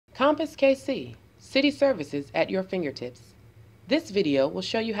Compass KC, City Services at your fingertips. This video will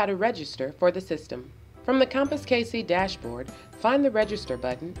show you how to register for the system. From the Compass KC dashboard, find the Register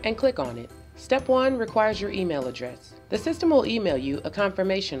button and click on it. Step 1 requires your email address. The system will email you a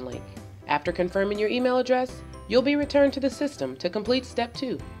confirmation link. After confirming your email address, you'll be returned to the system to complete Step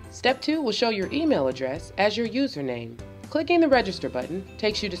 2. Step 2 will show your email address as your username. Clicking the Register button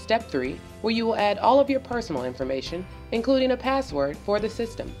takes you to Step 3, where you will add all of your personal information, including a password for the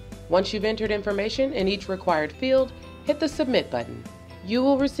system. Once you've entered information in each required field, hit the Submit button. You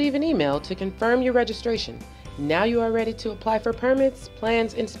will receive an email to confirm your registration. Now you are ready to apply for permits,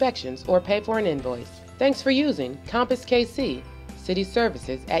 plans, inspections, or pay for an invoice. Thanks for using Compass KC, City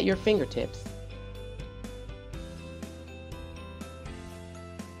Services at your fingertips.